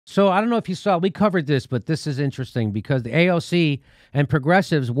So I don't know if you saw, we covered this, but this is interesting because the AOC and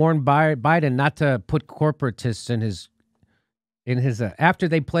progressives warned Biden not to put corporatists in his after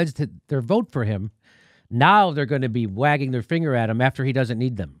they pledged their vote for him. Now they're going to be wagging their finger at him after he doesn't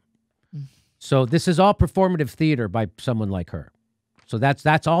need them. So this is all performative theater by someone like her. So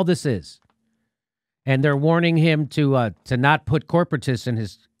that's all this is. And they're warning him to not put corporatists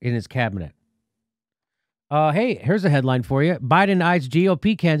in his cabinet. Hey, here's a headline for you. Biden eyes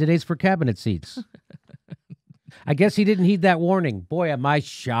GOP candidates for cabinet seats. I guess he didn't heed that warning. Boy, am I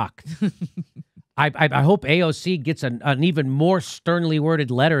shocked. I hope AOC gets an even more sternly worded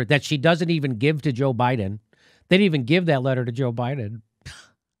letter that she doesn't even give to Joe Biden. They didn't even give that letter to Joe Biden.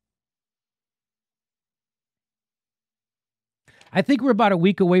 I think we're about a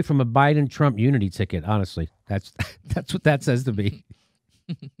week away from a Biden-Trump unity ticket, honestly. That's what that says to me.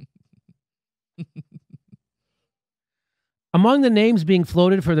 Among the names being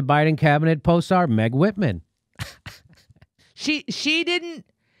floated for the Biden cabinet posts are Meg Whitman. She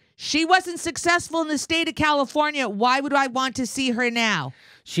wasn't successful in the state of California. Why would I want to see her now?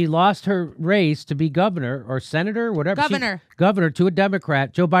 She lost her race to be governor or senator, whatever. Governor to a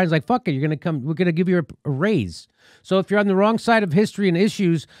Democrat. Joe Biden's like, fuck it, you're going to come, we're going to give you a raise. So if you're on the wrong side of history and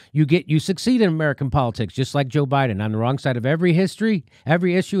issues, you succeed in American politics, just like Joe Biden, on the wrong side of every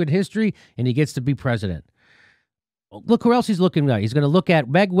issue in history, and he gets to be president. Look who else he's looking at. He's going to look at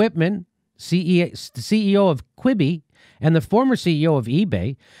Meg Whitman, CEO of Quibi, and the former CEO of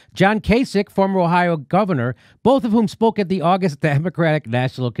eBay, John Kasich, former Ohio governor, both of whom spoke at the August Democratic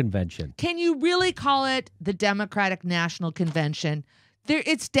National Convention. Can you really call it the Democratic National Convention?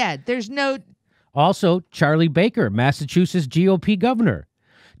 It's dead. There's no... Also, Charlie Baker, Massachusetts GOP governor.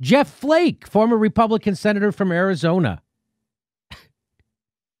 Jeff Flake, former Republican senator from Arizona.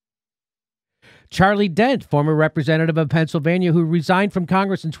 Charlie Dent, former representative of Pennsylvania who resigned from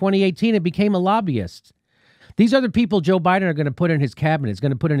Congress in 2018 and became a lobbyist. These are the people Joe Biden are going to put in his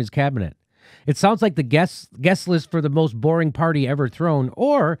cabinet. It sounds like the guest list for the most boring party ever thrown,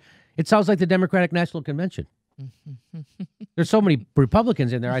 or it sounds like the Democratic National Convention. There's so many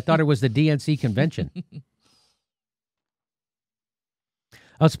Republicans in there, I thought it was the DNC convention.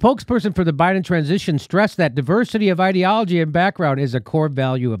 A spokesperson for the Biden transition stressed that diversity of ideology and background is a core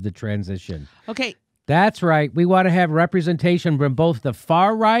value of the transition. Okay. That's right. We want to have representation from both the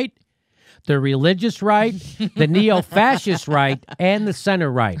far right, the religious right, the neo-fascist right, and the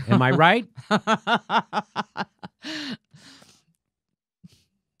center right. Am I right?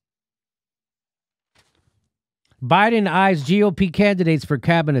 Biden eyes GOP candidates for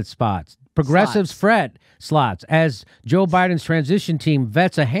cabinet spots. Progressives fret slots as Joe Biden's transition team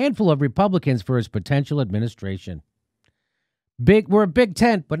vets a handful of Republicans for his potential administration. We're a big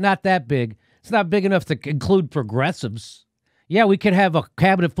tent, but not that big. It's not big enough to include progressives. Yeah, we could have a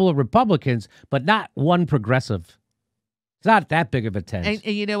cabinet full of Republicans, but not one progressive. It's not that big of a tent. And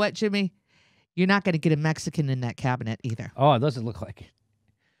you know what, Jimmy? You're not going to get a Mexican in that cabinet either. Oh, it doesn't look like it.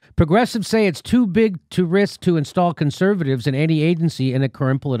 Progressives say it's too big to risk to install conservatives in any agency in the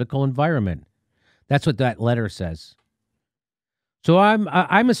current political environment. That's what that letter says. So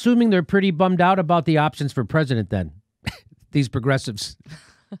I'm assuming they're pretty bummed out about the options for president then, these progressives,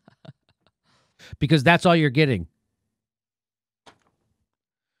 because that's all you're getting.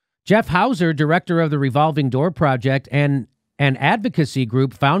 Jeff Hauser, director of the Revolving Door Project and an advocacy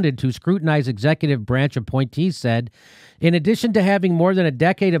group founded to scrutinize executive branch appointees, said, in addition to having more than a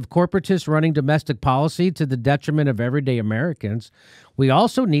decade of corporatists running domestic policy to the detriment of everyday Americans, we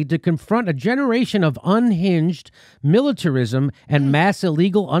also need to confront a generation of unhinged militarism and mass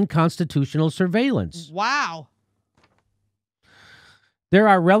illegal unconstitutional surveillance. Wow. There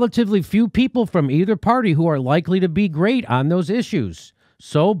are relatively few people from either party who are likely to be great on those issues.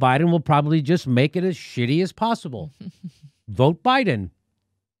 So Biden will probably just make it as shitty as possible. Vote Biden.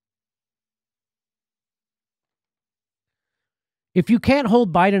 If you can't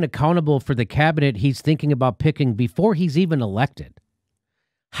hold Biden accountable for the cabinet he's thinking about picking before he's even elected,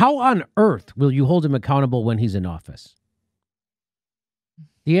 how on earth will you hold him accountable when he's in office?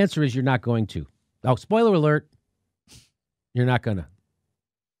 The answer is you're not going to. Oh, spoiler alert. You're not going to.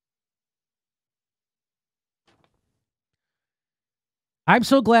 I'm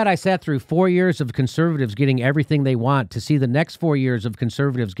so glad I sat through 4 years of conservatives getting everything they want to see the next 4 years of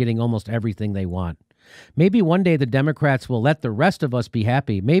conservatives getting almost everything they want. Maybe one day the Democrats will let the rest of us be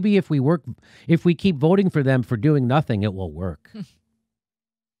happy. Maybe if we keep voting for them for doing nothing, it will work.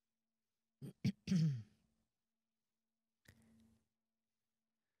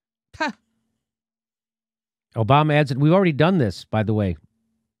 Obama adds that we've already done this, by the way.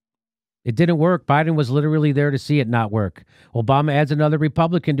 It didn't work. Biden was literally there to see it not work. Obama adds another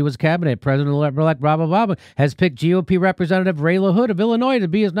Republican to his cabinet. President-elect Barack Obama has picked GOP Representative Ray LaHood of Illinois to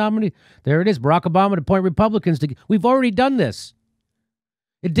be his nominee. There it is. Barack Obama to appoint Republicans to... We've already done this.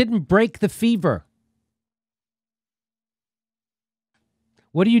 It didn't break the fever.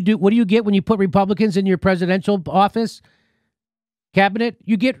 What do you do? What do you get when you put Republicans in your presidential office, cabinet?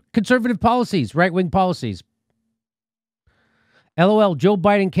 You get conservative policies, right-wing policies. LOL, Joe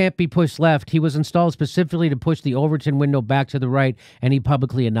Biden can't be pushed left. He was installed specifically to push the Overton window back to the right, and he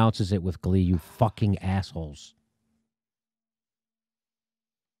publicly announces it with glee, you fucking assholes.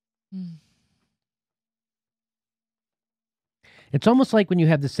 It's almost like when you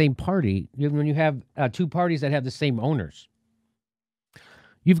have the same party, when you have two parties that have the same owners.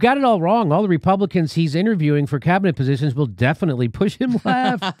 You've got it all wrong. All the Republicans he's interviewing for cabinet positions will definitely push him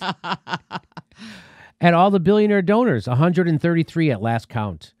left. And all the billionaire donors, 133 at last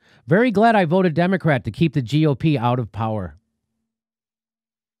count. Very glad I voted Democrat to keep the GOP out of power.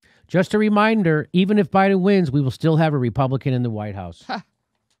 Just a reminder, even if Biden wins, we will still have a Republican in the White House.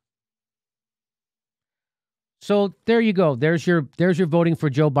 So there you go. There's your voting for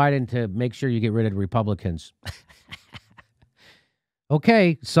Joe Biden to make sure you get rid of the Republicans.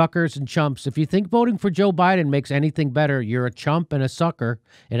 Okay, suckers and chumps. If you think voting for Joe Biden makes anything better, you're a chump and a sucker.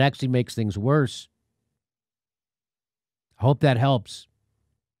 It actually makes things worse. Hope that helps.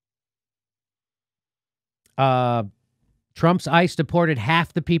 Trump's ICE deported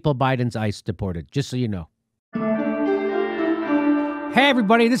half the people Biden's ICE deported, just so you know. Hey,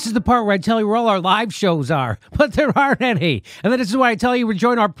 everybody, this is the part where I tell you where all our live shows are, but there aren't any. And then this is why I tell you to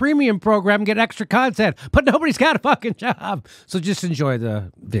join our premium program and get extra content, but nobody's got a fucking job. So just enjoy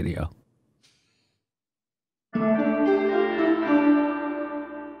the video.